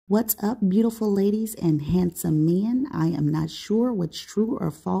What's up, beautiful ladies and handsome men? I am not sure what's true or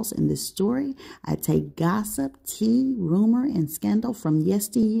false in this story. I take gossip, tea, rumor, and scandal from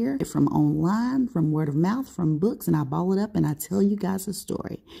yesteryear, from online, from word of mouth, from books, and I ball it up and I tell you guys a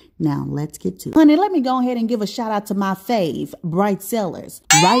story. Now, let's get to it. Honey, let me go ahead and give a shout out to my fave, Bright Sellers.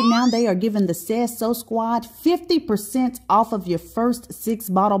 Right now, they are giving the SaysSo squad 50% off of your first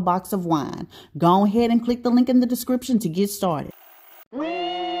 6-bottle box of wine. Go ahead and click the link in the description to get started.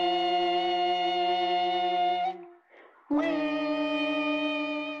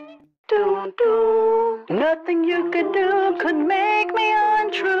 Nothing you could do could make me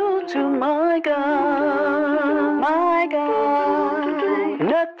untrue to my God, my God.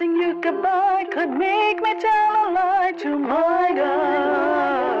 Nothing you could buy could make me tell a lie to my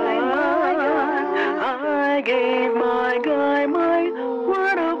God, my God. I gave my guy my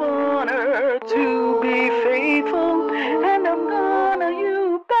word of honor to be faithful, and I'm gonna,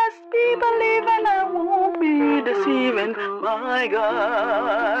 you best be believing I won't be deceiving my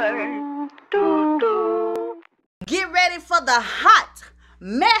God. Get ready for the hot,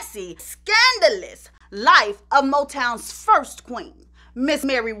 messy, scandalous life of Motown's first queen, Miss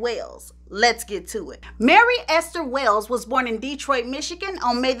Mary Wells. Let's get to it. Mary Esther Wells was born in Detroit, Michigan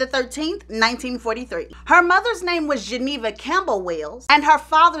on May the 13th, 1943. Her mother's name was Geneva Campbell Wells, and her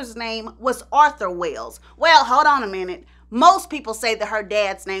father's name was Arthur Wells. Well, hold on a minute. Most people say that her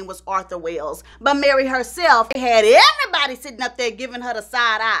dad's name was Arthur Wells, but Mary herself had everybody sitting up there giving her the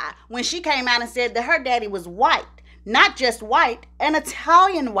side eye when she came out and said that her daddy was white. Not just white, an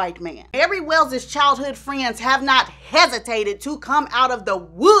Italian white man. Mary Wells' childhood friends have not hesitated to come out of the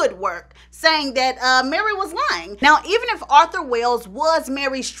woodwork saying that Mary was lying. Now, even if Arthur Wells was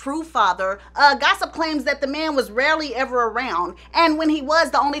Mary's true father, gossip claims that the man was rarely ever around. And when he was,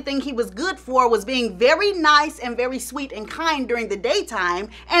 the only thing he was good for was being very nice and very sweet and kind during the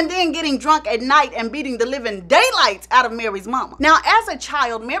daytime, and then getting drunk at night and beating the living daylights out of Mary's mama. Now, as a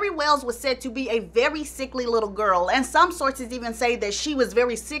child, Mary Wells was said to be a very sickly little girl, and some sources even say that she was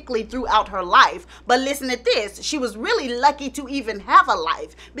very sickly throughout her life. But listen to this, she was really lucky to even have a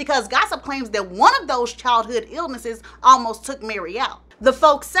life, because gossip claims that one of those childhood illnesses almost took Mary out. The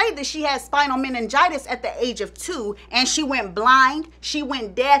folks say that she had spinal meningitis at the age of 2, and she went blind, she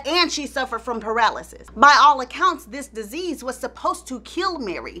went deaf, and she suffered from paralysis. By all accounts, this disease was supposed to kill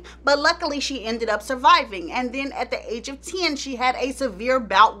Mary, but luckily she ended up surviving. And then at the age of 10, she had a severe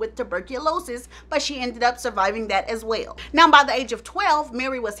bout with tuberculosis, but she ended up surviving that as well. Now, by the age of 12,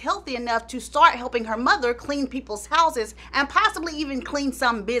 Mary was healthy enough to start helping her mother clean people's houses and possibly even clean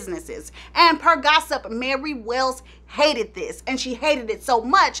some businesses. And per gossip, Mary Wells hated this, and she hated it so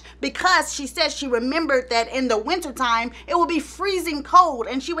much because she said she remembered that in the wintertime it would be freezing cold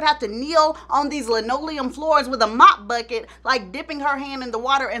and she would have to kneel on these linoleum floors with a mop bucket, like dipping her hand in the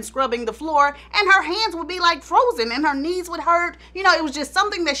water and scrubbing the floor, and her hands would be like frozen and her knees would hurt. You know, it was just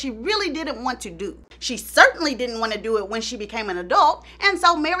something that she really didn't want to do. She certainly didn't want to do it when she became an adult, and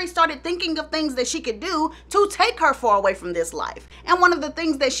so Mary started thinking of things that she could do to take her far away from this life. And one of the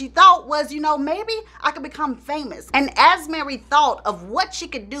things that she thought was, you know, maybe I could become famous. And as Mary thought of what she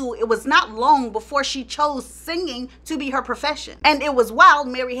could do, it was not long before she chose singing to be her profession. And it was while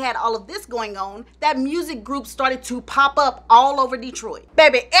Mary had all of this going on that music groups started to pop up all over Detroit.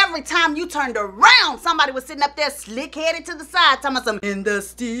 Baby, every time you turned around, somebody was sitting up there slick-headed to the side talking about some in the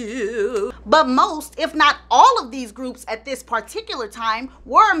steel. But most, if not all of these groups at this particular time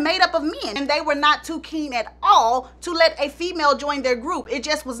were made up of men, and they were not too keen at all to let a female join their group. It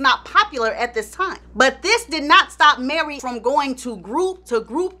just was not popular at this time. But this did not stop Mary from going to group to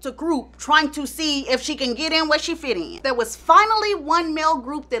group to group, trying to see if she can get in where she fit in. There was finally one male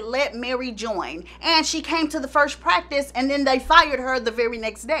group that let Mary join, and she came to the first practice, and then they fired her the very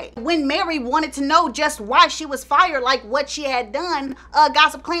next day. When Mary wanted to know just why she was fired, like what she had done,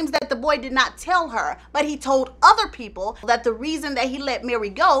 gossip claims that the boy did not tell her, but he told other people that the reason that he let Mary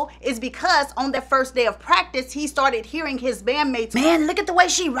go is because on that first day of practice, he started hearing his bandmates, "Man, look at the way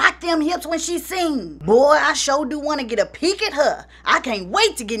she rocked them hips when she sing. Boy, I sure do want to get a peek at her. I can't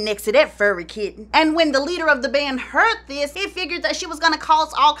wait to get next to that furry kitten." And when the leader of the band heard this, he figured that she was going to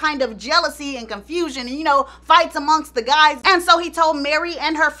cause all kind of jealousy and confusion and, you know, fights amongst the guys. And so he told Mary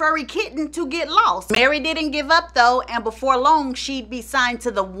and her furry kitten to get lost. Mary didn't give up though, and before long, she'd be signed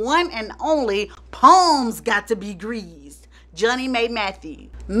to the one and only Palms Got to Be Greased, Johnny May Matthews.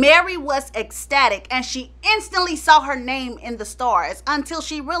 Mary was ecstatic and she instantly saw her name in the stars until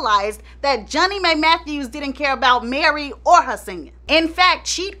she realized that Johnny Mae Matthews didn't care about Mary or her singing. In fact,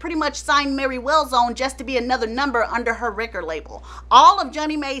 she'd pretty much signed Mary Wells on just to be another number under her record label. All of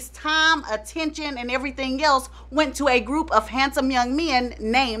Johnny Mae's time, attention, and everything else went to a group of handsome young men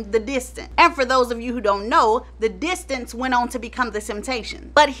named The Distance. And for those of you who don't know, The Distance went on to become The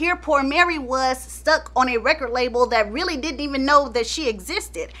Temptations. But here poor Mary was stuck on a record label that really didn't even know that she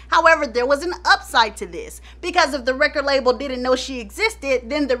existed. However, there was an upside to this, because if the record label didn't know she existed,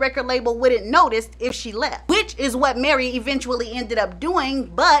 then the record label wouldn't notice if she left, which is what Mary eventually ended up doing.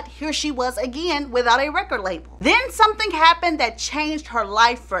 But here she was again without a record label. Then something happened that changed her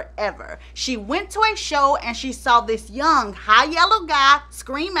life forever. She went to a show and she saw this young high yellow guy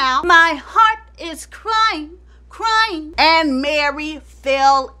scream out, "My heart is crying, crying," and Mary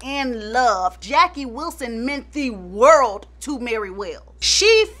fell in love. Jackie Wilson meant the world to Mary Wells.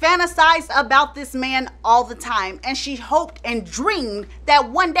 She fantasized about this man all the time, and she hoped and dreamed that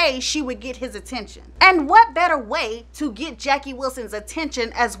one day she would get his attention. And what better way to get Jackie Wilson's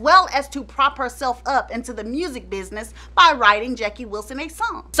attention, as well as to prop herself up into the music business, by writing Jackie Wilson a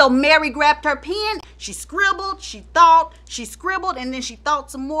song. So Mary grabbed her pen, she scribbled, she thought, she scribbled, and then she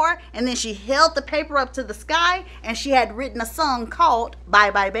thought some more, and then she held the paper up to the sky, and she had written a song called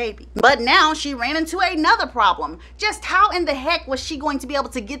Bye Bye Baby. But now she ran into another problem. Just how in the heck was she going to be able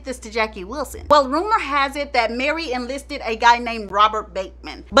to get this to Jackie Wilson? Well, rumor has it that Mary enlisted a guy named Robert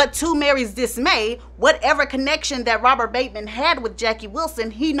Bateman. But to Mary's dismay, whatever connection that Robert Bateman had with Jackie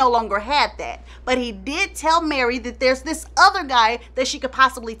Wilson, he no longer had that. But he did tell Mary that there's this other guy that she could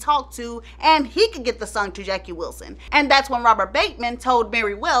possibly talk to, and he could get the song to Jackie Wilson. And that's when Robert Bateman told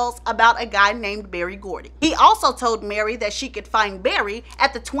Mary Wells about a guy named Berry Gordy. He also told Mary that she could find Berry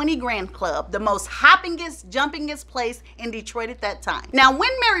at the 20 Grand Club, the most hoppingest, jumpingest place in Detroit at that time. Now, when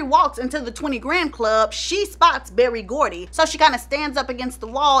Mary walks into the 20 Grand Club, she spots Berry Gordy, so she kind of stands up against the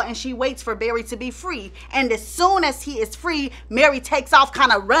wall and she waits for Berry to be free. And as soon as he is free, Mary takes off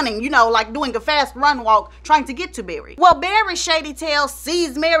kind of running, you know, like doing a fast run walk, trying to get to Berry. Well, Berry Shady Tail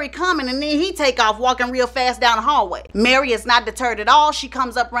sees Mary coming, and then he take off walking real fast down the hallway. Mary is not deterred at all. She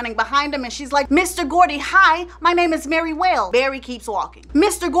comes up running behind him and she's like, "Mr. Gordy, hi, my name is Mary Wells." Berry keeps walking.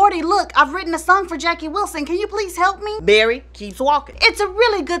 "Mr. Gordy, look, I've written a song for Jackie Wilson. Can you please help me?" Berry keeps walking. "It's a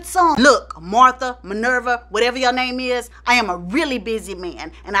really good song." "Look, Martha, Minerva, whatever your name is, I am a really busy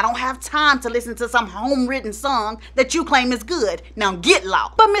man and I don't have time to listen to some home-written song that you claim is good. Now get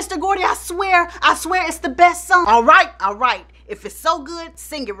lost." "But Mr. Gordy, I swear it's the best song." All right. If it's so good,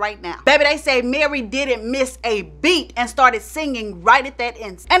 sing it right now." Baby, they say Mary didn't miss a beat and started singing right at that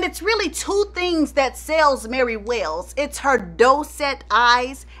instant. And it's really two things that sells Mary Wells. It's her doe-set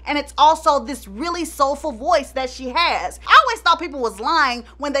eyes, and it's also this really soulful voice that she has. I always thought people was lying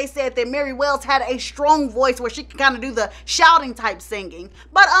when they said that Mary Wells had a strong voice where she can kind of do the shouting type singing.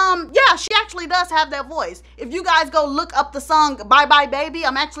 But yeah, she actually does have that voice. If you guys go look up the song Bye Bye Baby,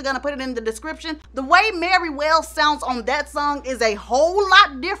 I'm actually gonna put it in the description. The way Mary Wells sounds on that song is a whole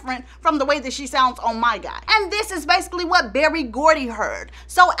lot different from the way that she sounds on My Guy. And this is basically what Berry Gordy heard.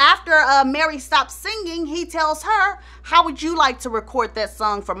 So after Mary stops singing, he tells her, "How would you like to record that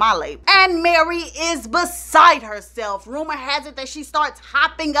song for my label?" And Mary is beside herself. Rumor has it that she starts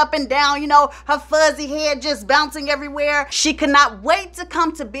hopping up and down, you know, her fuzzy head just bouncing everywhere. She could not wait to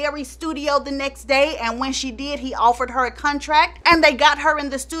come to Berry's studio the next day, and when she did, he offered her a contract, and they got her in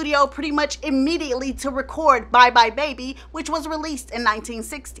the studio pretty much immediately to record Bye Bye Baby, which was released in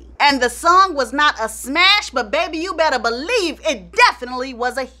 1960. And the song was not a smash, but baby, you better believe it definitely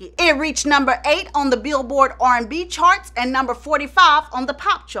was a hit. It reached number 8 on the Billboard R&B charts and number 45 on the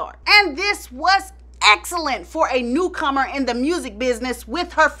pop chart. And this was excellent for a newcomer in the music business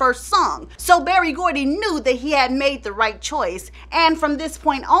with her first song. So Berry Gordy knew that he had made the right choice, and from this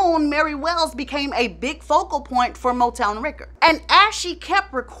point on, Mary Wells became a big focal point for Motown Records. And as she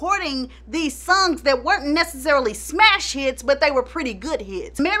kept recording these songs that weren't necessarily smash hits, but they were pretty good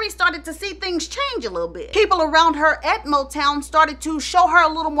hits, Mary started to see things change a little bit. People around her at Motown started to show her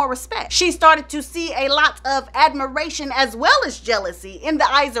a little more respect. She started to see a lot of admiration as well as jealousy in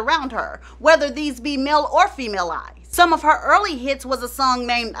the eyes around her, whether these be male or female eyes. Some of her early hits was a song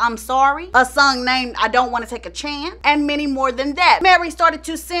named I'm Sorry, a song named I Don't Want to Take a Chance, and many more than that. Mary started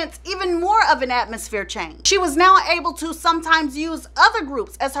to sense even more of an atmosphere change. She was now able to sometimes use other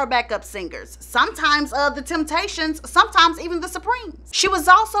groups as her backup singers, sometimes the Temptations, sometimes even the Supremes. She was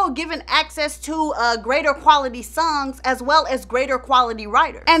also given access to greater quality songs as well as greater quality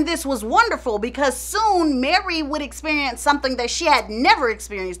writers. And this was wonderful because soon Mary would experience something that she had never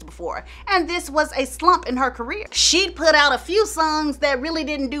experienced before, and this was a slump in her career. She She'd put out a few songs that really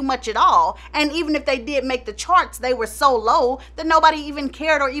didn't do much at all, and even if they did make the charts, they were so low that nobody even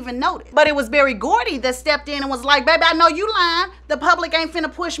cared or even noticed. But it was Berry Gordy that stepped in and was like, baby, I know you lying. The public ain't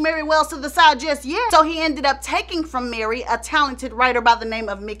finna push Mary Wells to the side just yet. So he ended up taking from Mary a talented writer by the name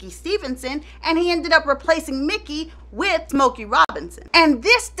of Mickey Stevenson, and he ended up replacing Mickey with Smokey Robinson. And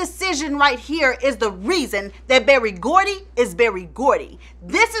this decision right here is the reason that Berry Gordy is Berry Gordy.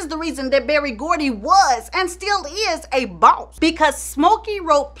 This is the reason that Berry Gordy was and still is a boss. Because Smokey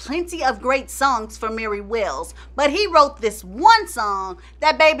wrote plenty of great songs for Mary Wells, but he wrote this one song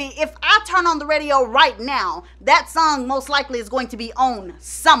that, baby, if I turn on the radio right now, that song most likely is going to be on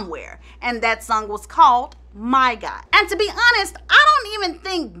somewhere. And that song was called My God. And to be honest, I don't even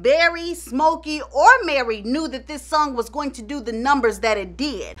think Berry, Smokey, or Mary knew that this song was going to do the numbers that it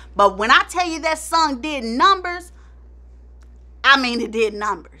did. But when I tell you that song did numbers, I mean it did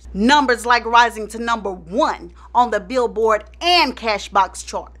numbers. Numbers like rising to #1 on the Billboard and Cashbox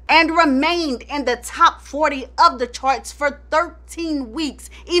chart, and remained in the top 40 of the charts for 13 weeks,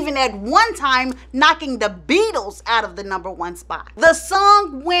 even at one time knocking the Beatles out of the #1 spot. The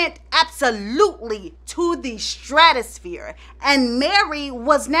song went absolutely to the stratosphere, and Mary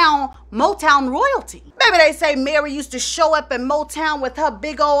was now Motown royalty. Baby, they say Mary used to show up in Motown with her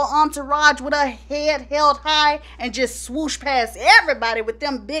big old entourage with her head held high and just swoosh past everybody with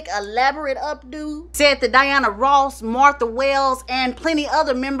them big elaborate updos. Said that Diana Ross, Martha Wells, and plenty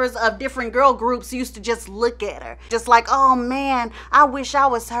other members of different girl groups used to just look at her, just like, oh man, I wish I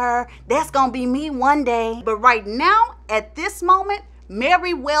was her. That's gonna be me one day. But right now, at this moment,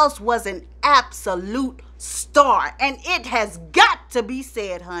 Mary Wells was an absolute star, and it has got to be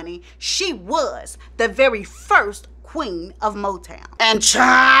said, honey, she was the very first queen of Motown. And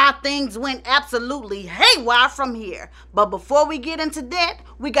child, things went absolutely haywire from here. But before we get into that,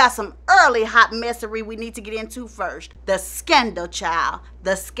 we got some early hot messery we need to get into first. The scandal, child.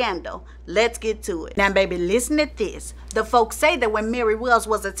 The scandal. Let's get to it. Now, baby, listen to this. The folks say that when Mary Wells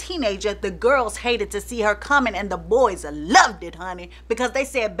was a teenager, the girls hated to see her coming and the boys loved it, honey, because they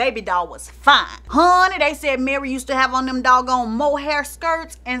said baby doll was fine. Honey, they said Mary used to have on them doggone mohair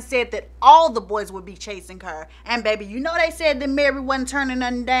skirts and said that all the boys would be chasing her. And baby, you know they said that Mary wasn't turning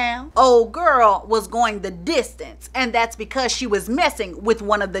nothing down. Old girl was going the distance, and that's because she was messing with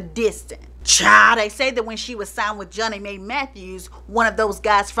one of the distant. Child, they say that when she was signed with Johnny Mae Matthews, one of those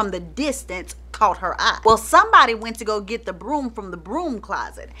guys from the distance caught her eye. Well, somebody went to go get the broom from the broom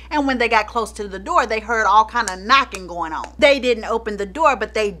closet, and when they got close to the door, they heard all kind of knocking going on. They didn't open the door,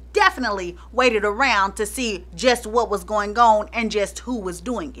 but they definitely waited around to see just what was going on and just who was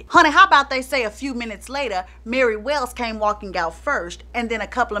doing it. Honey, how about they say a few minutes later, Mary Wells came walking out first, and then a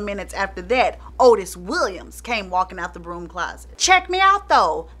couple of minutes after that, Otis Williams came walking out the broom closet. Check me out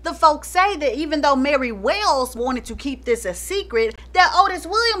though. The folks say that even though Mary Wells wanted to keep this a secret, that Otis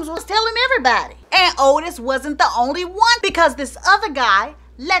Williams was telling everybody. And Otis wasn't the only one, because this other guy,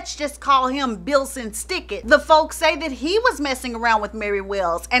 let's just call him Bilson Stickett, the folks say that he was messing around with Mary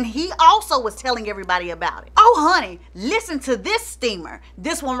Wells, and he also was telling everybody about it. Oh honey, listen to this steamer.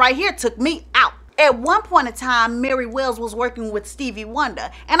 This one right here took me out. At one point in time, Mary Wells was working with Stevie Wonder,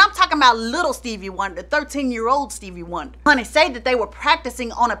 and I'm talking about little Stevie Wonder, 13-year-old Stevie Wonder. Honey, say that they were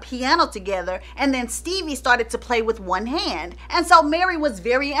practicing on a piano together, and then Stevie started to play with one hand, and so Mary was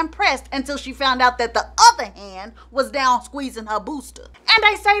very impressed until she found out that the other hand was down squeezing her booster. And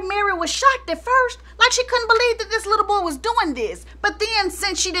they say Mary was shocked at first, like she couldn't believe that this little boy was doing this. But then,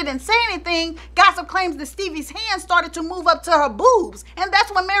 since she didn't say anything, gossip claims that Stevie's hand started to move up to her boobs, and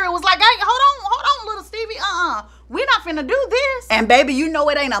that's when Mary was like, hey, hold on, little Stevie, we're not finna do this. And baby, you know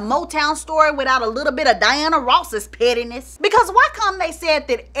it ain't a Motown story without a little bit of Diana Ross's pettiness. Because why come they said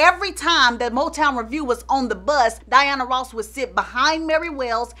that every time that Motown Review was on the bus, Diana Ross would sit behind Mary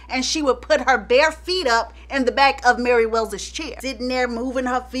Wells and she would put her bare feet up in the back of Mary Wells's chair, sitting there moving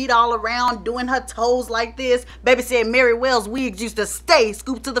her feet all around, doing her toes like this. Baby said Mary Wells' wigs used to stay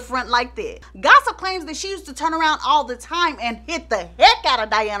scooped to the front like that. Gossip claims that she used to turn around all the time and hit the heck out of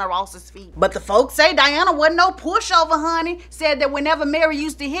Diana Ross's feet. But the folks say Diana wasn't no pushover, honey. Said that whenever Mary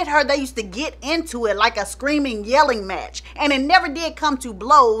used to hit her, they used to get into it like a screaming, yelling match. And it never did come to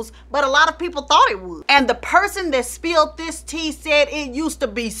blows, but a lot of people thought it would. And the person that spilled this tea said it used to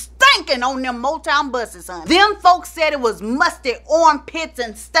be stinking on them Motown buses, honey. Them folks said it was musty armpits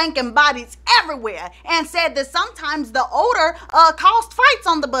and stinking bodies everywhere, and said that sometimes the odor caused fights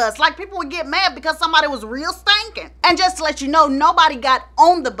on the bus. Like people would get mad because somebody was real stinking. And just to let you know, nobody got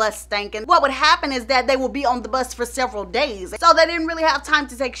on the bus stinking. What would happen is that they would be on the bus bus for several days. So they didn't really have time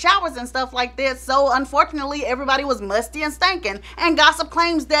to take showers and stuff like that. So unfortunately, everybody was musty and stinking. And gossip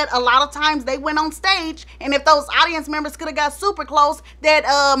claims that a lot of times they went on stage, and if those audience members could have got super close, that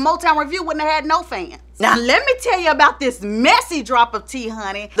Motown Review wouldn't have had no fans. Now, let me tell you about this messy drop of tea,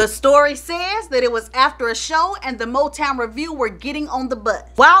 honey. The story says that it was after a show and the Motown Review were getting on the bus.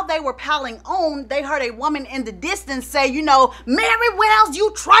 While they were piling on, they heard a woman in the distance say, you know, "Mary Wells,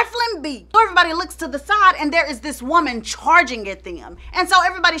 you trifling bee." So everybody looks to the side and there is this woman charging at them. And so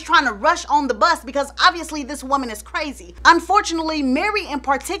everybody's trying to rush on the bus because obviously this woman is crazy. Unfortunately, Mary in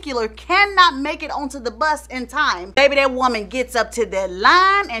particular cannot make it onto the bus in time. Baby, that woman gets up to that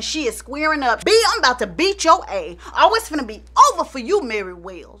line and she is squaring up. "B, I'm about to beat your A. Oh, it's finna be over for you, Mary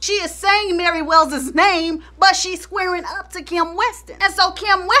Wells." She is saying Mary Wells' name, but she's squaring up to Kim Weston. And so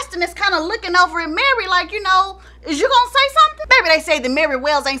Kim Weston is kind of looking over at Mary like, you know, is you gonna say something? Baby, they say that Mary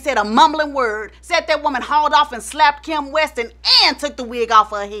Wells ain't said a mumbling word. Said that woman hauled off and slapped Kim Weston and took the wig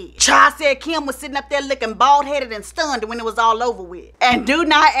off her head. Child said Kim was sitting up there looking bald-headed and stunned when it was all over with. And do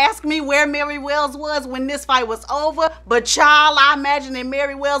not ask me where Mary Wells was when this fight was over, but child, I imagine that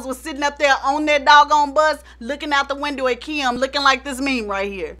Mary Wells was sitting up there on that doggone bus looking out the window at Kim, looking like this meme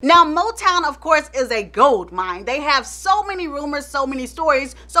right here. Now, Motown, of course, is a gold mine. They have so many rumors, so many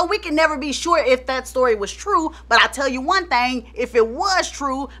stories, so we can never be sure if that story was true. But I tell you one thing, if it was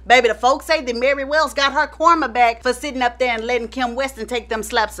true, baby, the folks say that Mary Wells got her karma back for sitting up there and letting Kim Weston take them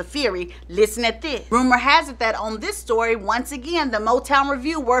slaps of fury. Listen at this. Rumor has it that on this story, once again, the Motown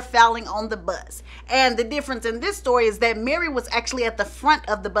Review were fouling on the bus. And the difference in this story is that Mary was actually at the front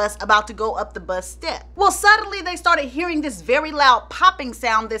of the bus about to go up the bus step. Well, suddenly they started hearing this very loud popping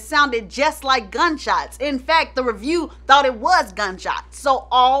sound that sounded just like gunshots. In fact, the Review thought it was gunshots. So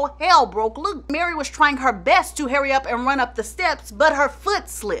all hell broke loose. Mary was trying her best to hurry up and run up the steps, but her foot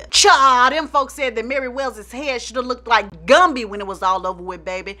slipped. Child, them folks said that Mary Wells' head should have looked like Gumby when it was all over with,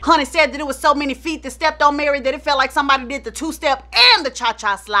 baby. Honey said that it was so many feet that stepped on Mary that it felt like somebody did the two-step and the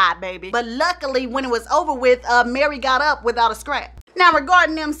cha-cha slide, baby. But luckily, when it was over with, Mary got up without a scratch. Now,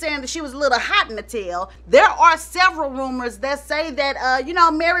 regarding them saying that she was a little hot in the tail, there are several rumors that say that, you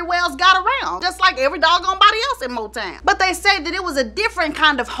know, Mary Wells got around, just like every doggone body else in Motown. But they say that it was a different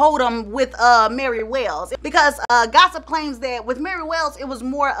kind of hold'em with Mary Wells, because gossip claims that with Mary Wells, it was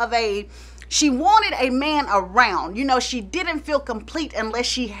more of a, she wanted a man around. You know, she didn't feel complete unless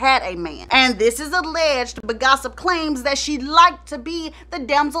she had a man. And this is alleged, but gossip claims that she liked to be the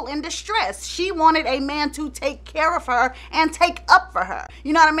damsel in distress. She wanted a man to take care of her and take up for her.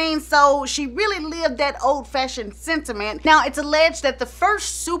 You know what I mean? So she really lived that old-fashioned sentiment. Now, it's alleged that the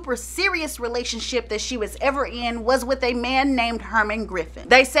first super serious relationship that she was ever in was with a man named Herman Griffin.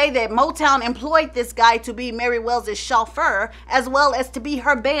 They say that Motown employed this guy to be Mary Wells' chauffeur as well as to be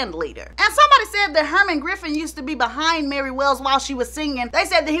her band leader. And somebody said that Herman Griffin used to be behind Mary Wells while she was singing. They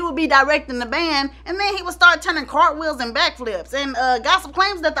said that he would be directing the band, and then he would start turning cartwheels and backflips. And gossip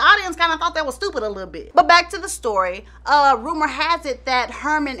claims that the audience kind of thought that was stupid a little bit. But back to the story. Rumor has it that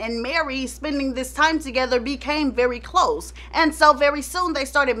Herman and Mary spending this time together became very close. And so very soon they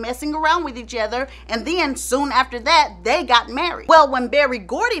started messing around with each other, and then soon after that, they got married. Well, when Berry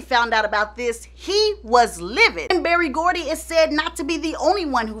Gordy found out about this, he was livid. And Berry Gordy is said not to be the only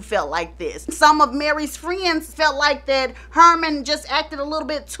one who felt like this. Some of Mary's friends felt like that Herman just acted a little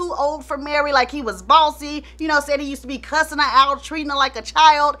bit too old for Mary, like he was bossy, you know, said he used to be cussing her out, treating her like a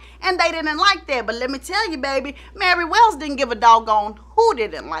child, and they didn't like that. But let me tell you, baby, Mary Wells didn't give a doggone who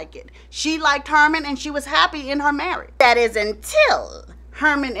didn't like it. She liked Herman and she was happy in her marriage. That is until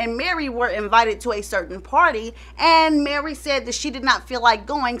Herman and Mary were invited to a certain party, and Mary said that she did not feel like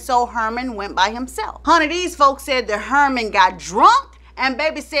going, so Herman went by himself. Honey, these folks said that Herman got drunk, and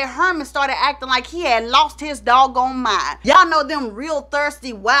baby said Herman started acting like he had lost his doggone mind. Y'all know them real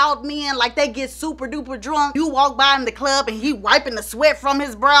thirsty wild men, like they get super duper drunk. You walk by in the club and he wiping the sweat from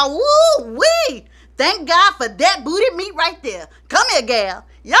his brow. Woo wee! Thank God for that booty meat right there. Come here, gal.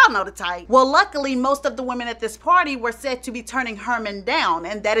 Y'all know the type. Well, luckily, most of the women at this party were said to be turning Herman down,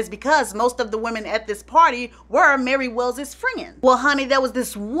 and that is because most of the women at this party were Mary Wells' friends. Well, honey, there was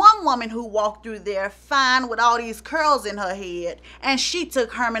this one woman who walked through there fine with all these curls in her head, and she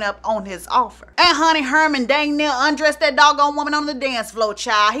took Herman up on his offer. And honey, Herman dang near undressed that doggone woman on the dance floor,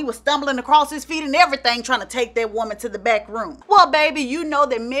 child. He was stumbling across his feet and everything trying to take that woman to the back room. Well, baby, you know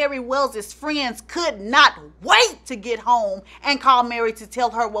that Mary Wells' friends could not wait to get home and call Mary to tell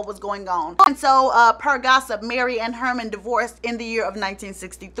tell her what was going on. And so per gossip, Mary and Herman divorced in the year of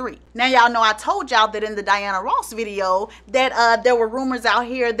 1963. Now y'all know I told y'all that in the Diana Ross video that there were rumors out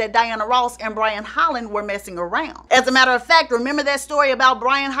here that Diana Ross and Brian Holland were messing around. As a matter of fact, remember that story about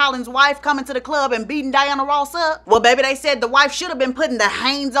Brian Holland's wife coming to the club and beating Diana Ross up? Well, baby, they said the wife should have been putting the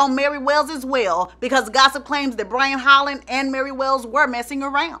hands on Mary Wells as well, because gossip claims that Brian Holland and Mary Wells were messing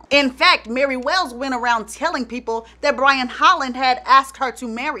around. In fact, Mary Wells went around telling people that Brian Holland had asked her to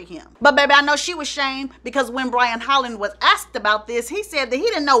marry him. But baby, I know she was shamed, because when Brian Holland was asked about this, he said that he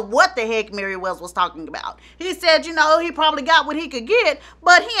didn't know what the heck Mary Wells was talking about. He said, you know, he probably got what he could get,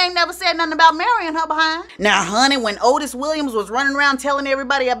 but he ain't never said nothing about marrying her behind. Now, honey, when Otis Williams was running around telling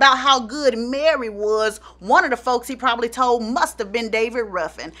everybody about how good Mary was, one of the folks he probably told must have been David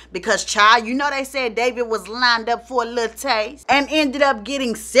Ruffin, because child, you know they said David was lined up for a little taste and ended up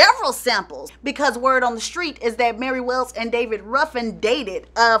getting several samples, because word on the street is that Mary Wells and David Ruffin dated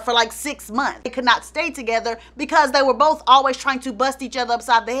for like 6 months. They could not stay together because they were both always trying to bust each other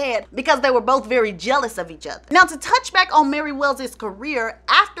upside the head, because they were both very jealous of each other. Now, to touch back on Mary Wells' career,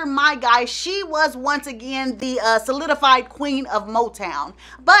 after My Guy, she was once again the solidified queen of Motown.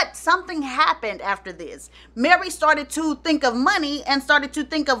 But something happened after this. Mary started to think of money and started to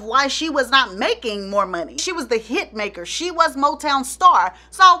think of why she was not making more money. She was the hit maker. She was Motown's star.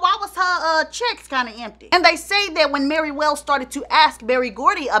 So why was her checks kind of empty? And they say that when Mary Wells started to ask Berry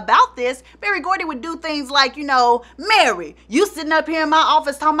Gordy about this, Berry Gordy would do things like, you know, Mary, you sitting up here in my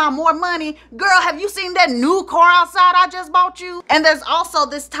office talking about more money. Girl, have you seen that new car outside I just bought you? And there's also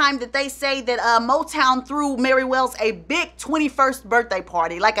this time that they say that Motown threw Mary Wells a big 21st birthday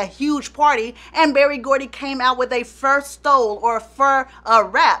party, like a huge party, and Berry Gordy came out with a fur stole or a fur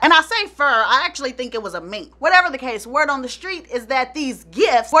wrap. And I say fur, I actually think it was a mink. Whatever the case, word on the street is that these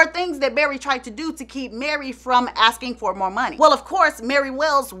gifts were things that Berry tried to do to keep Mary from asking for more money. Well, of course, Mary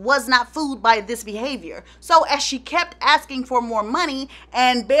Wells was not fooled by this behavior. So as she kept asking for more money,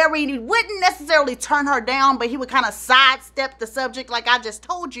 and Berry wouldn't necessarily turn her down, but he would kind of sidestep the subject like I just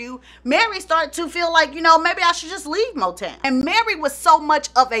told you, Mary started to feel like, you know, maybe I should just leave Motown. And Mary was so much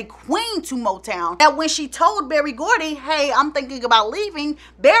of a queen to Motown that when she told Berry Gordy, hey, I'm thinking about leaving,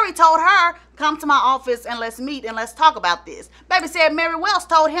 Berry told her, come to my office and let's meet and let's talk about this. Baby said Mary Wells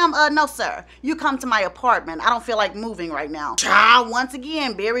told him, no sir, you come to my apartment. I don't feel like moving right now. Child, once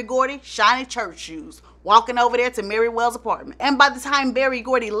again, Berry Gordy, shiny church shoes, walking over there to Mary Wells' apartment. And by the time Berry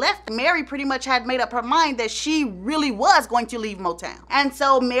Gordy left, Mary pretty much had made up her mind that she really was going to leave Motown. And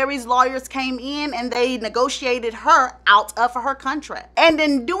so Mary's lawyers came in and they negotiated her out of her contract. And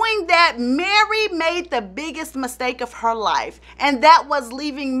in doing that, Mary made the biggest mistake of her life, and that was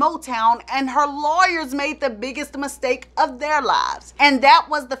leaving Motown, and her lawyers made the biggest mistake of their lives. And that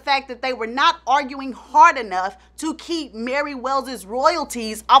was the fact that they were not arguing hard enough to keep Mary Wells'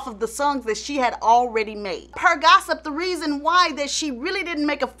 royalties off of the songs that she had already made. Per gossip, the reason why that she really didn't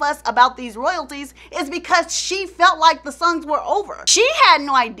make a fuss about these royalties is because she felt like the songs were over. She had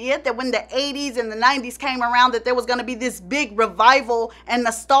no idea that when the 80s and the 90s came around that there was going to be this big revival and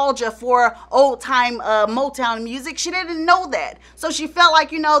nostalgia for old-time Motown music. She didn't know that. So she felt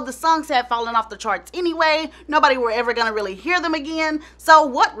like, you know, the songs had fallen off the charts anyway. Nobody were ever going to really hear them again. So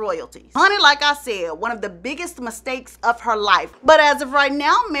what royalties? Honey, like I said, one of the biggest mistakes of her life. But as of right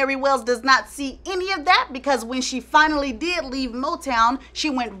now, Mary Wells does not see any of that, because when she finally did leave Motown,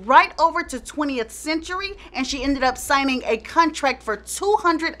 she went right over to 20th Century and she ended up signing a contract for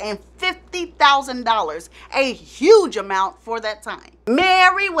 $250,000, a huge amount for that time.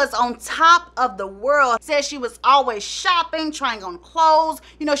 Mary was on top of the world. Said she was always shopping, trying on clothes.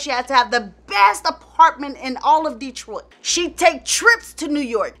 You know, she had to have the best apartment in all of Detroit. She'd take trips to New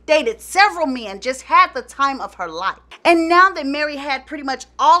York, dated several men, just had the time of her life. And now that Mary had pretty much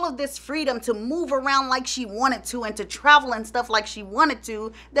all of this freedom to move around like she wanted to and to travel and stuff like she wanted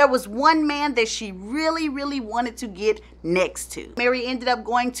to, there was one man that she really, really wanted to get next to. Mary ended up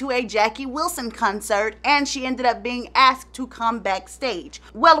going to a Jackie Wilson concert and she ended up being asked to come backstage.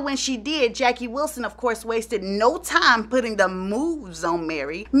 Well, when she did, Jackie Wilson, of course, wasted no time putting the moves on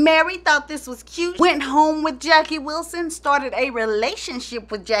Mary. Mary thought this was cute, went home with Jackie Wilson, started a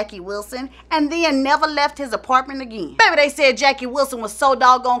relationship with Jackie Wilson, and then never left his apartment again. Baby, they said Jackie Wilson was so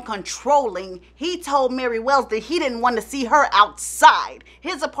doggone controlling, he told Mary Wells that he didn't want to see her outside.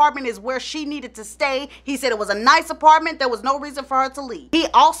 His apartment is where she needed to stay. He said it was a nice apartment. There was no reason for her to leave. He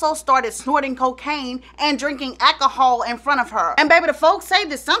also started snorting cocaine and drinking alcohol in front of her. And baby, Baby, the folks say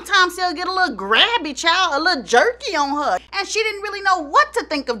that sometimes he'll get a little grabby, child, a little jerky on her. And she didn't really know what to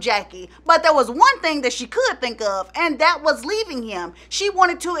think of Jackie. But there was one thing that she could think of, and that was leaving him. She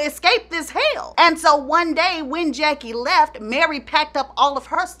wanted to escape this hell. And so one day when Jackie left, Mary packed up all of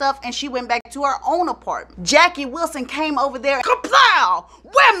her stuff and she went back to her own apartment. Jackie Wilson came over there, kaplow!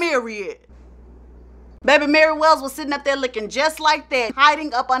 Where Mary at? Baby, Mary Wells was sitting up there looking just like that,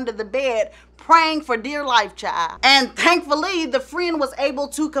 hiding up under the bed, praying for dear life, child. And thankfully, the friend was able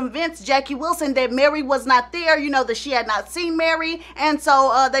to convince Jackie Wilson that Mary was not there, you know, that she had not seen Mary. And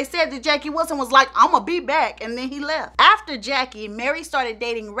so they said that Jackie Wilson was like, I'm gonna be back. And then he left. After Jackie, Mary started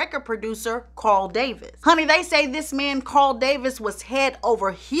dating record producer Carl Davis. Honey, they say this man, Carl Davis, was head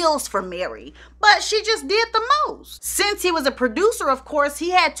over heels for Mary, but she just did the most. Since he was a producer, of course, he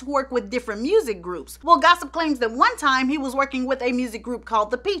had to work with different music groups. Well, gossip claims that one time he was working with a music group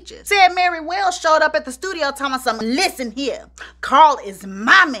called The Peaches. Said Mary Wells showed up at the studio telling us something. Listen here, Carl is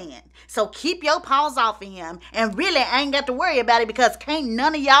my man. So keep your paws off of him, and really ain't got to worry about it because can't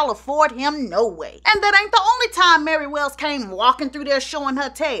none of y'all afford him no way. And that ain't the only time Mary Wells came walking through there showing her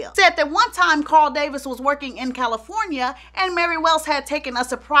tail. Said that one time Carl Davis was working in California and Mary Wells had taken a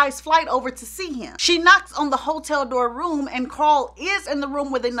surprise flight over to see him. She knocks on the hotel door room and Carl is in the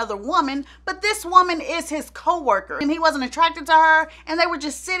room with another woman, but this woman is his co-worker and he wasn't attracted to her and they were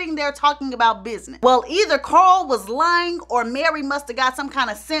just sitting there talking about business. Well, either Carl was lying or Mary must have got some kind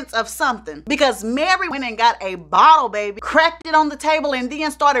of sense of something, because Mary went and got a bottle, baby, cracked it on the table and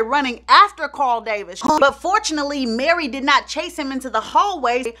then started running after Carl Davis. But fortunately, Mary did not chase him into the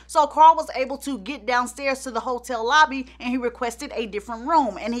hallway, so Carl was able to get downstairs to the hotel lobby and he requested a different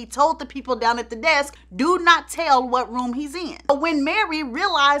room, and he told the people down at the desk, do not tell what room he's in. But when Mary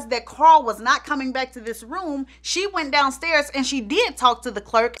realized that Carl was not coming back to this room, she went downstairs and she did talk to the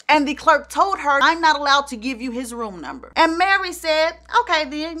clerk, and the clerk told her, I'm not allowed to give you his room number. And Mary said, okay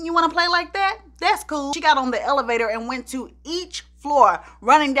then, you want to play like that? That's cool. She got on the elevator and went to each floor,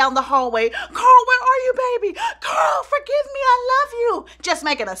 running down the hallway. Carl, where are you, baby? Carl, forgive me, I love you. Just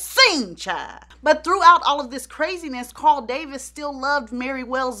making a scene, child. But throughout all of this craziness, Carl Davis still loved Mary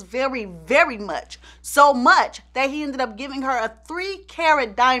Wells very, very much. So much that he ended up giving her a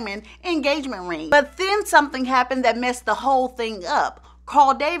 3-carat diamond engagement ring. But then something happened that messed the whole thing up.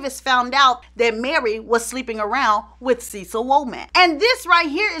 Carl Davis found out that Mary was sleeping around with SaysSo Womack. And this right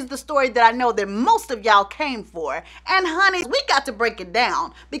here is the story that I know that most of y'all came for. And honey, we got to break it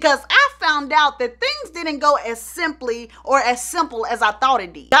down because I found out that things didn't go as simply or as simple as I thought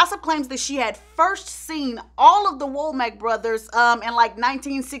it did. Gossip claims that she had first seen all of the Womack brothers in like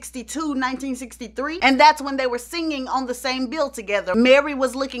 1962, 1963. And that's when they were singing on the same bill together. Mary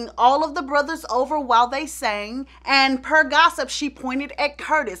was looking all of the brothers over while they sang. And per gossip, she pointed at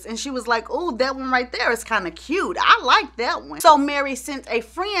Curtis and she was like, oh, that one right there is kind of cute. I like that one. So Mary sent a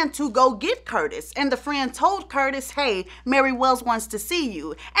friend to go get Curtis, and the friend told Curtis, hey, Mary Wells wants to see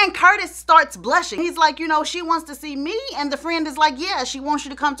you. And Curtis starts blushing. He's like, you know, she wants to see me? And the friend is like, yeah, she wants you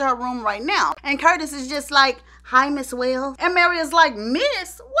to come to her room right now. And Curtis is just like, hi, Miss Wells. And Mary is like,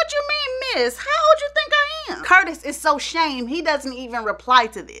 miss? What you mean, miss? How old you think I am? Curtis is so shamed, he doesn't even reply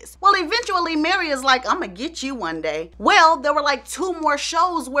to this. Well, eventually Mary is like, I'm gonna get you one day. Well, there were like 2 more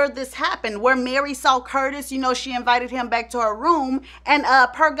shows where this happened, where Mary saw Curtis, you know, she invited him back to her room. And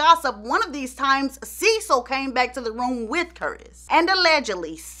per gossip, one of these times, SaysSo came back to the room with Curtis. And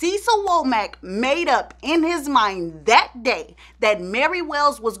allegedly, SaysSo Womack made up in his mind that day that Mary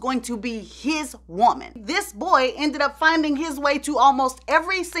Wells was going to be his woman. This boy ended up finding his way to almost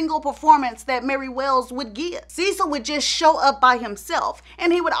every single performance that Mary Wells would give. SaysSo would just show up by himself,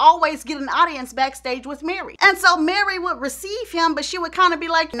 and he would always get an audience backstage with Mary. And so Mary would receive him, but she would kind of be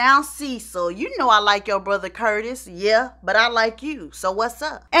like, now SaysSo, you know I like your brother Curtis. Yeah, but I like you, so what's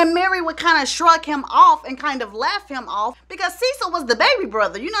up? And Mary would kind of shrug him off and kind of laugh him off because SaysSo was the baby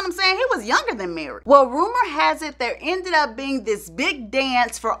brother, you know what I'm saying? He was younger than Mary. Well, rumor has it there ended up being this big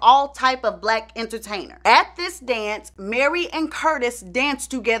dance for all type of black entertainer. At this dance, Mary and Curtis dance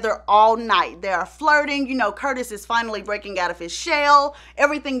together all night. They are flirting, you know, Curtis is finally breaking out of his shell.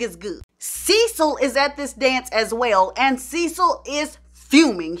 Everything is good. SaysSo is at this dance as well, and SaysSo is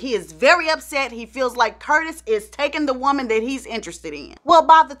fuming. He is very upset. He feels like Curtis is taking the woman that he's interested in. Well,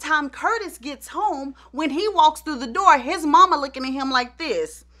 by the time Curtis gets home, when he walks through the door, his mama looking at him like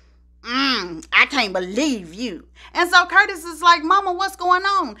this. I can't believe you. And so Curtis is like, Mama, what's going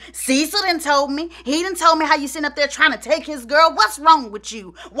on? SaysSo done told me. He done told me how you sitting up there trying to take his girl. What's wrong with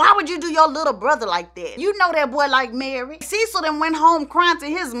you? Why would you do your little brother like that? You know that boy like Mary. SaysSo then went home crying to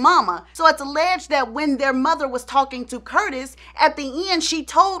his mama. So it's alleged that when their mother was talking to Curtis, at the end she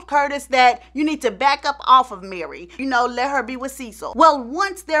told Curtis that you need to back up off of Mary. You know, let her be with SaysSo. Well,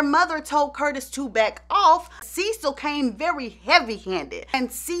 once their mother told Curtis to back off, SaysSo came very heavy-handed. And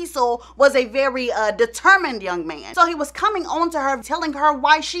SaysSo was a very determined young man. So he was coming on to her, telling her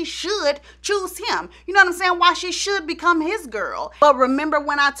why she should choose him. You know what I'm saying? Why she should become his girl. But remember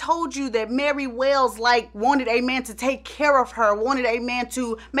when I told you that Mary Wells wanted a man to take care of her, wanted a man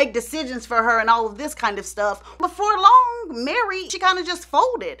to make decisions for her and all of this kind of stuff. Before long, Mary, she kind of just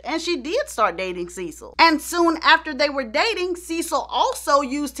folded and she did start dating SaysSo. And soon after they were dating, SaysSo also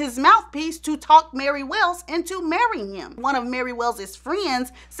used his mouthpiece to talk Mary Wells into marrying him. One of Mary Wells'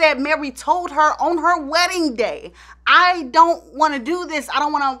 friends said Mary told her on her wedding day, I don't want to do this. I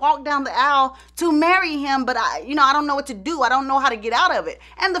don't want to walk down the aisle to marry him, but I don't know what to do. I don't know how to get out of it.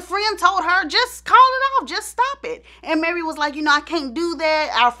 And the friend told her, just call it off, just stop it. And Mary was like, I can't do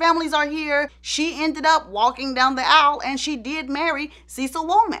that. Our families are here. She ended up walking down the aisle and she did marry SaysSo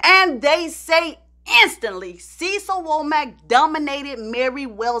Womack. And they say instantly, SaysSo Womack dominated Mary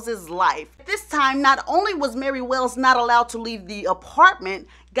Wells' life. At this time, not only was Mary Wells not allowed to leave the apartment,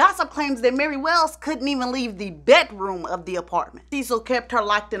 gossip claims that Mary Wells couldn't even leave the bedroom of the apartment. SaysSo kept her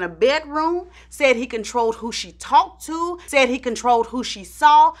locked in a bedroom, said he controlled who she talked to, said he controlled who she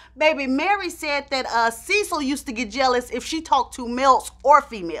saw. Baby, Mary said that SaysSo used to get jealous if she talked to males or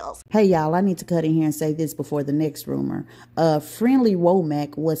females. Hey y'all, I need to cut in here and say this before the next rumor. Friendly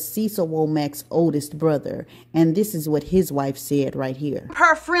Womack was SaysSo Womack's oldest brother, and this is what his wife said right here.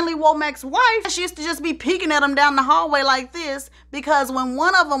 Her Friendly Womack's wife, she used to just be peeking at him down the hallway like this, because when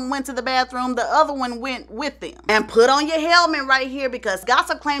one of them went to the bathroom, the other one went with them. And put on your helmet right here, because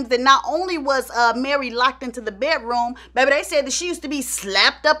gossip claims that not only was Mary locked into the bedroom, baby, they said that she used to be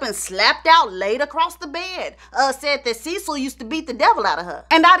slapped up and slapped out, laid across the bed. Said that SaysSo used to beat the devil out of her.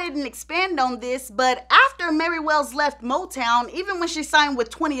 And I didn't expand on this, but after Mary Wells left Motown, even when she signed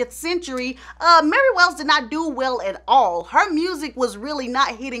with 20th Century, Mary Wells did not do well at all. Her music was really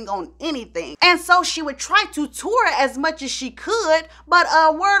not hitting on anything. And so she would try to tour as much as she could, but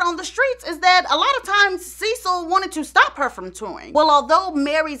word on the streets is that a lot of times SaysSo wanted to stop her from touring. Well, although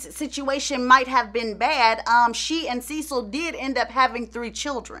Mary's situation might have been bad, she and SaysSo did end up having 3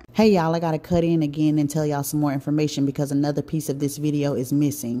 children. Hey y'all, I gotta cut in again and tell y'all some more information because another piece of this video is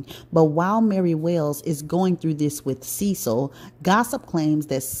missing. But while Mary Wells is going through this with SaysSo, gossip claims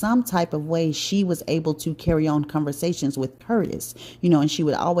that some type of way she was able to carry on conversations with Curtis. And she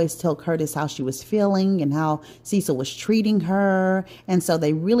would always tell Curtis how she was feeling and how SaysSo was treating her. And so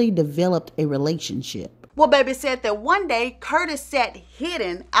they really developed a relationship. Well, baby said that one day Curtis sat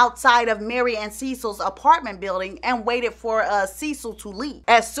hidden outside of Mary and SaysSo's apartment building and waited for SaysSo to leave.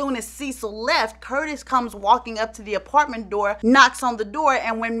 As soon as SaysSo left, Curtis comes walking up to the apartment door, knocks on the door,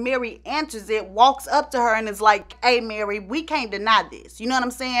 and when Mary answers it, walks up to her and is like, hey Mary, we can't deny this. You know what I'm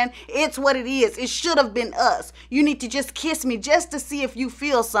saying? It's what it is. It should have been us. You need to just kiss me just to see if you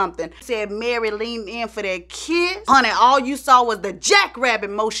feel something. Said Mary leaned in for that kiss. Honey, all you saw was the jackrabbit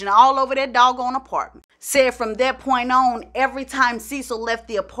motion all over that doggone apartment. Said from that point on, every time SaysSo left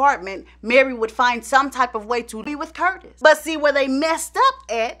the apartment, Mary would find some type of way to be with Curtis. But see, where they messed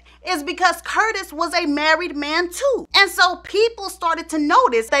up at is because Curtis was a married man too. And so people started to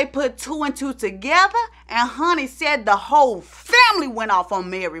notice. They put 2 and 2 together, and honey said the whole family went off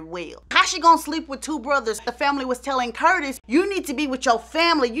on Mary Wells. How she gonna sleep with 2 brothers? The family was telling Curtis, you need to be with your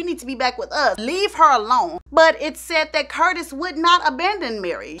family. You need to be back with us. Leave her alone. But it said that Curtis would not abandon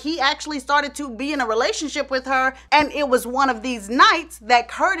Mary. He actually started to be in a relationship with her, and it was one of these nights that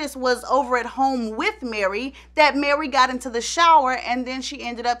Curtis was over at home with Mary that Mary got into the shower, and then she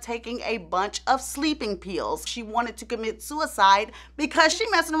ended up taking a bunch of sleeping pills. She wanted to commit suicide because she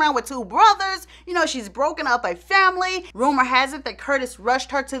messing around with 2 brothers. She's broken up a family. Rumor has it that Curtis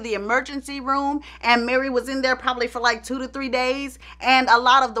rushed her to the emergency room, and Mary was in there probably for like 2 to 3 days. And a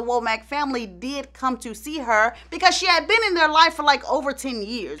lot of the Womack family did come to see her because she had been in their life for like over 10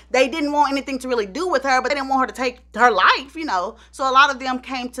 years. They didn't want anything to really do with her, but they didn't want her to take her life, So a lot of them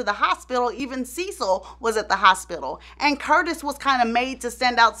came to the hospital. Even SaysSo was at the hospital. And Curtis was kind of made to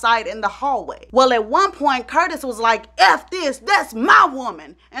stand outside in the hallway. Well, at one point, Curtis was like, F this, that's my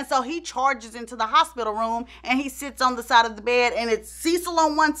woman. And so he charges into the hospital room and he sits on the side of the bed, and it's SaysSo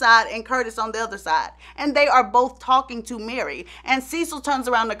on one side and Curtis on the other side. And they are both talking to Mary. And SaysSo turns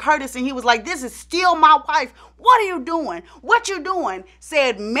around to Curtis and he was like, this is still my wife. Fife, what are you doing? What you doing?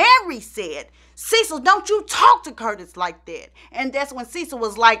 Said Mary said, "SaysSo, don't you talk to Curtis like that." And that's when SaysSo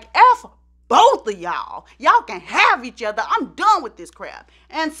was like, F both of y'all. Y'all can have each other. I'm done with this crap.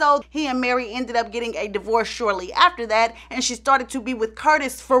 And so he and Mary ended up getting a divorce shortly after that, and she started to be with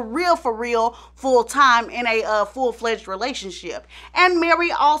Curtis for real, full time in a full-fledged relationship. And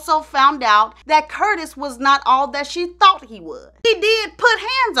Mary also found out that Curtis was not all that she thought he was. He did put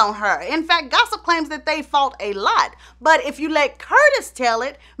hands on her. In fact, gossip claims that they fought a lot. But if you let Curtis tell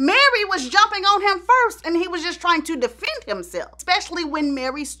it, Mary was jumping on him first, and he was just trying to defend himself, especially when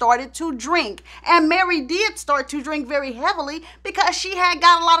Mary started to drink. And Mary did start to drink very heavily because she had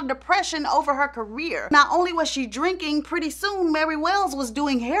got a lot of depression over her career. Not only was she drinking, pretty soon Mary Wells was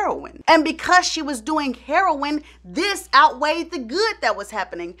doing heroin. And because she was doing heroin, this outweighed the good that was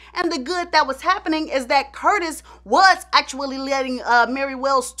happening. And the good that was happening is that Curtis was actually letting Mary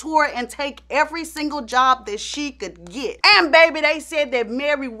Wells tour and take every single job that she could get. And baby, they said that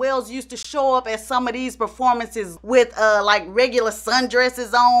Mary Wells used to show up at some of these performances with like regular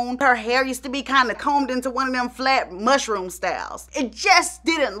sundresses on. Her hair used to be kind of combed into one of them flat mushroom styles. It just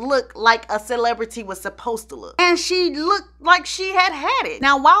didn't look like a celebrity was supposed to look. And she looked like she had it.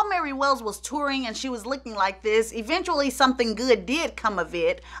 Now, while Mary Wells was touring and she was looking like this, eventually something good did come of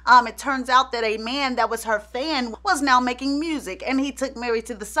it. It turns out that a man that was her fan was now making music, and he took Mary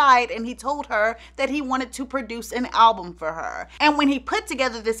to the side and he told her that he wanted to produce an album for her. And when he put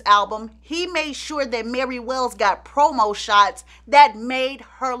together this album, he made sure that Mary Wells got promo shots that made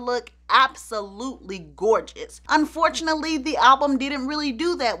her look absolutely gorgeous. Unfortunately, the album didn't really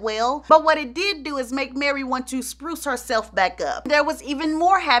do that well, but what it did do is make Mary want to spruce herself back up. There was even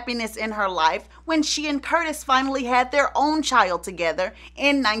more happiness in her life when she and Curtis finally had their own child together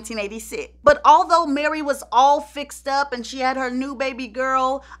in 1986. But although Mary was all fixed up and she had her new baby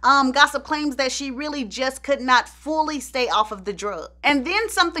girl, gossip claims that she really just could not fully stay off of the drug. And then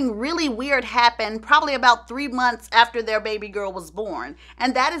something really weird happened probably about 3 months after their baby girl was born,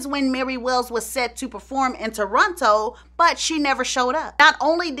 and that is when Mary Wells was set to perform in Toronto, but she never showed up. Not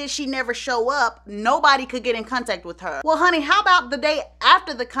only did she never show up, nobody could get in contact with her. Well, honey, how about the day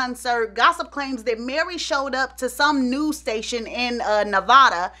after the concert, gossip claims that Mary showed up to some news station in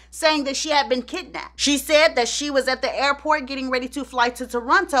Nevada saying that she had been kidnapped. She said that she was at the airport getting ready to fly to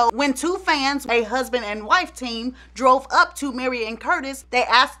Toronto when two fans, a husband and wife team, drove up to Mary and Curtis. They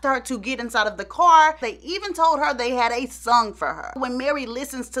asked her to get inside of the car. They even told her they had a song for her. When Mary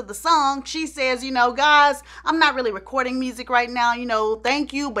listens to the song, she says, you know, guys, I'm not really recording music right now, you know,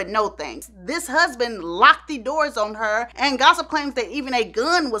 thank you, but no thanks. This husband locked the doors on her, and gossip claims that even a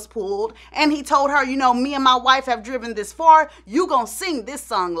gun was pulled, and he told her, you know, me and my wife have driven this far, you gonna sing this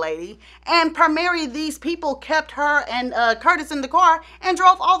song, lady. And per Mary, these people kept her and Curtis in the car and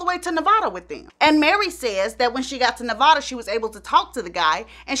drove all the way to Nevada with them. And Mary says that when she got to Nevada, she was able to talk to the guy,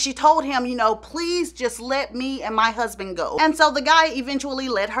 and she told him, you know, please just let me and my husband go. And so the guy eventually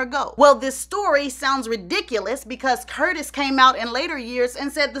let her go. Well, this story sounds ridiculous because Curtis came out in later years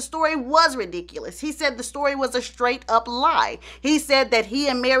and said the story was ridiculous. He said the story was a straight up lie. He said that he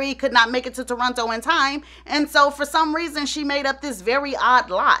and Mary could not make it to Toronto in time, and so for some reason she made up this very odd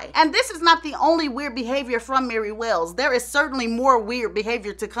lie. And this is not the only weird behavior from Mary Wells. There is certainly more weird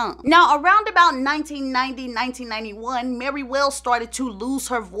behavior to come. Now, around about 1990, 1991, Mary Wells started to lose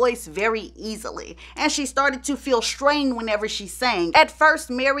her voice very easily, and she started to feel strained whenever she sang. At first,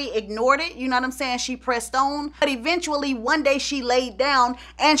 Mary ignored it, you know what I'm saying? She pressed on, but eventually one day she laid down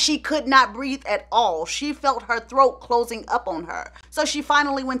and she could not breathe at all. She felt her throat closing up on her. So she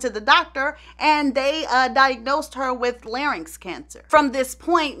finally went to the doctor and they diagnosed her with larynx cancer. From this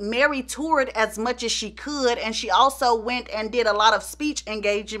point, Mary toured as much as she could, and she also went and did a lot of speech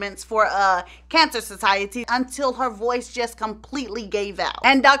engagements for Cancer Society until her voice just completely gave out.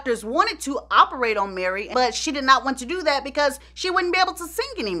 And doctors wanted to operate on Mary, but she did not want to do that because she wouldn't be able to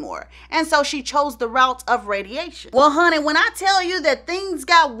sing anymore. And so she chose the route of radiation. Well, honey, when I tell you that things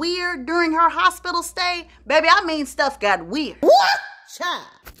got weird during her hospital stay, baby, I mean stuff got weird. What? Child.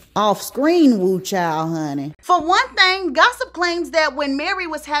 Off-screen woo child, honey. For one thing, gossip claims that when Mary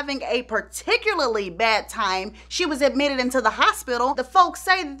was having a particularly bad time, she was admitted into the hospital. The folks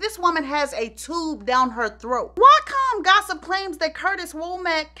say that this woman has a tube down her throat. Why come gossip claims that Curtis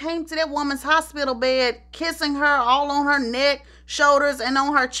Womack came to that woman's hospital bed, kissing her all on her neck, shoulders, and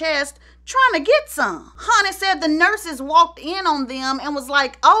on her chest, trying to get some. Honey said the nurses walked in on them and was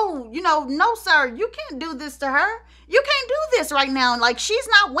like, oh, no, sir, you can't do this to her. You can't do this right now. Like, she's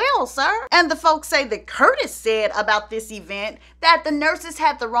not well, sir. And the folks say that Curtis said about this event that the nurses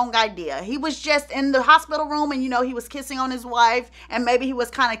had the wrong idea. He was just in the hospital room and, he was kissing on his wife, and maybe he was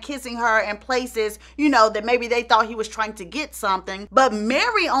kind of kissing her in places, that maybe they thought he was trying to get something. But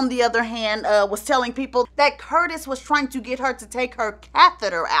Mary, on the other hand, was telling people that Curtis was trying to get her to take her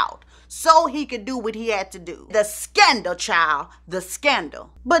catheter out so he could do what he had to do. The scandal, child, the scandal.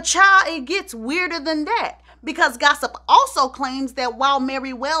 But child, it gets weirder than that. Because gossip also claims that while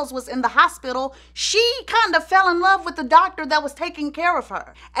Mary Wells was in the hospital, she kind of fell in love with the doctor that was taking care of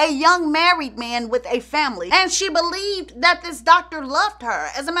her. A young married man with a family. And she believed that this doctor loved her.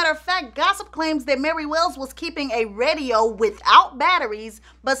 As a matter of fact, gossip claims that Mary Wells was keeping a radio without batteries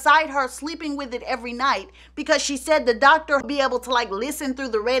beside her, sleeping with it every night, because she said the doctor would be able to listen through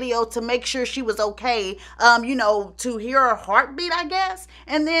the radio to make sure she was okay, to hear her heartbeat, I guess.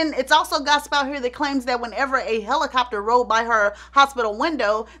 And then it's also gossip out here that claims that whenever a helicopter rode by her hospital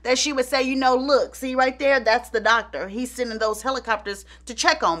window, that she would say, look, see right there, that's the doctor. He's sending those helicopters to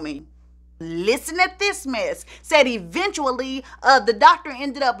check on me. Listen at this mess. Said eventually the doctor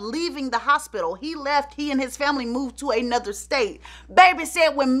ended up leaving the hospital. He left. He and his family moved to another state. Baby said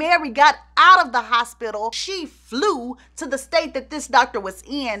when Mary got out of the hospital, she flew to the state that this doctor was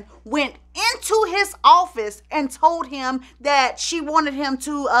in, went into his office and told him that she wanted him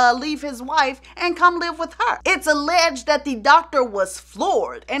to leave his wife and come live with her. It's alleged that the doctor was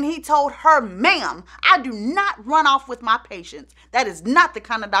floored and he told her, ma'am, I do not run off with my patients. That is not the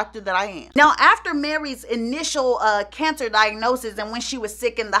kind of doctor that I am. Now, after Mary's initial cancer diagnosis and when she was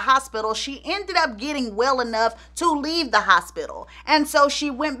sick in the hospital, she ended up getting well enough to leave the hospital. And so she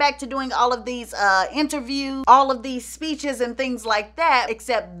went back to doing all of these interviews, all of these speeches and things like that,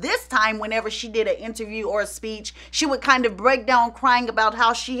 except this time whenever she did an interview or a speech, she would kind of break down crying about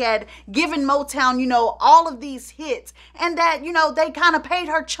how she had given Motown, all of these hits, and that, they kind of paid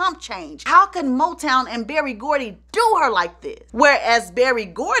her chump change. How could Motown and Berry Gordy do her like this? Whereas Berry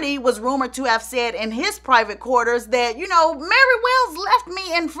Gordy was rumored to have said in his private quarters that, Mary Wells left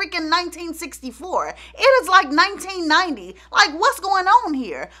me in freaking 1964. It is like 1990. Like, what's going on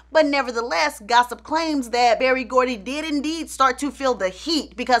here? But nevertheless, gossip claims that Berry Gordy did indeed start to feel the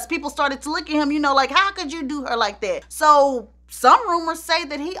heat because people started to look at him, how could you do her like that? So some rumors say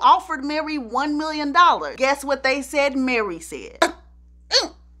that he offered Mary $1 million. Guess what they said Mary said?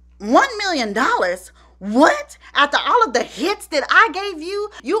 $1 million? What? After all of the hits that I gave you,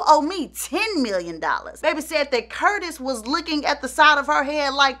 you owe me $10 million. Baby said that Curtis was looking at the side of her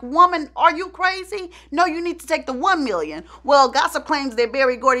head like, woman, are you crazy? No, you need to take the $1 million. Well, gossip claims that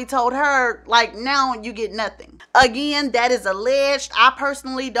Berry Gordy told her, now you get nothing. Again, that is alleged. I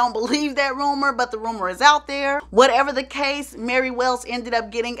personally don't believe that rumor, but the rumor is out there. Whatever the case, Mary Wells ended up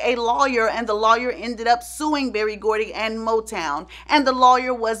getting a lawyer, and the lawyer ended up suing Berry Gordy and Motown. And the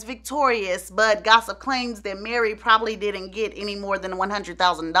lawyer was victorious, but gossip claims that Mary probably didn't get any more than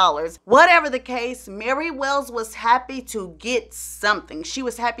 $100,000. Whatever the case, Mary Wells was happy to get something. She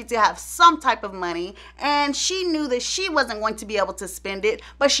was happy to have some type of money, and she knew that she wasn't going to be able to spend it,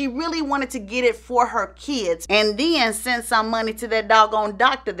 but she really wanted to get it for her kids, and then send some money to that doggone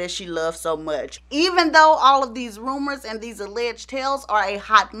doctor that she loved so much. Even though all of these rumors and these alleged tales are a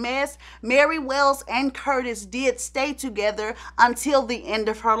hot mess, Mary Wells and Curtis did stay together until the end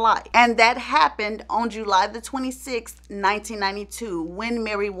of her life, and that happened on July the 26th, 1992, when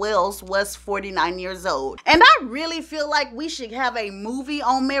Mary Wells was 49 years old. And I really feel like we should have a movie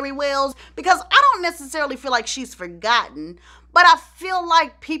on Mary Wells, because I don't necessarily feel like she's forgotten, but I feel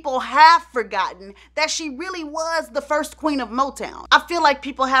like people have forgotten that she really was the first queen of Motown. I feel like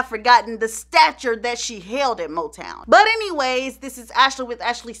people have forgotten the stature that she held at Motown. But anyways, this is Ashley with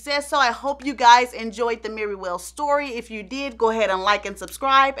Ashley Says So. I hope you guys enjoyed the Mary Wells story. If you did, go ahead and like and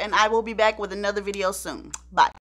subscribe, and I will be back with another video soon. Bye.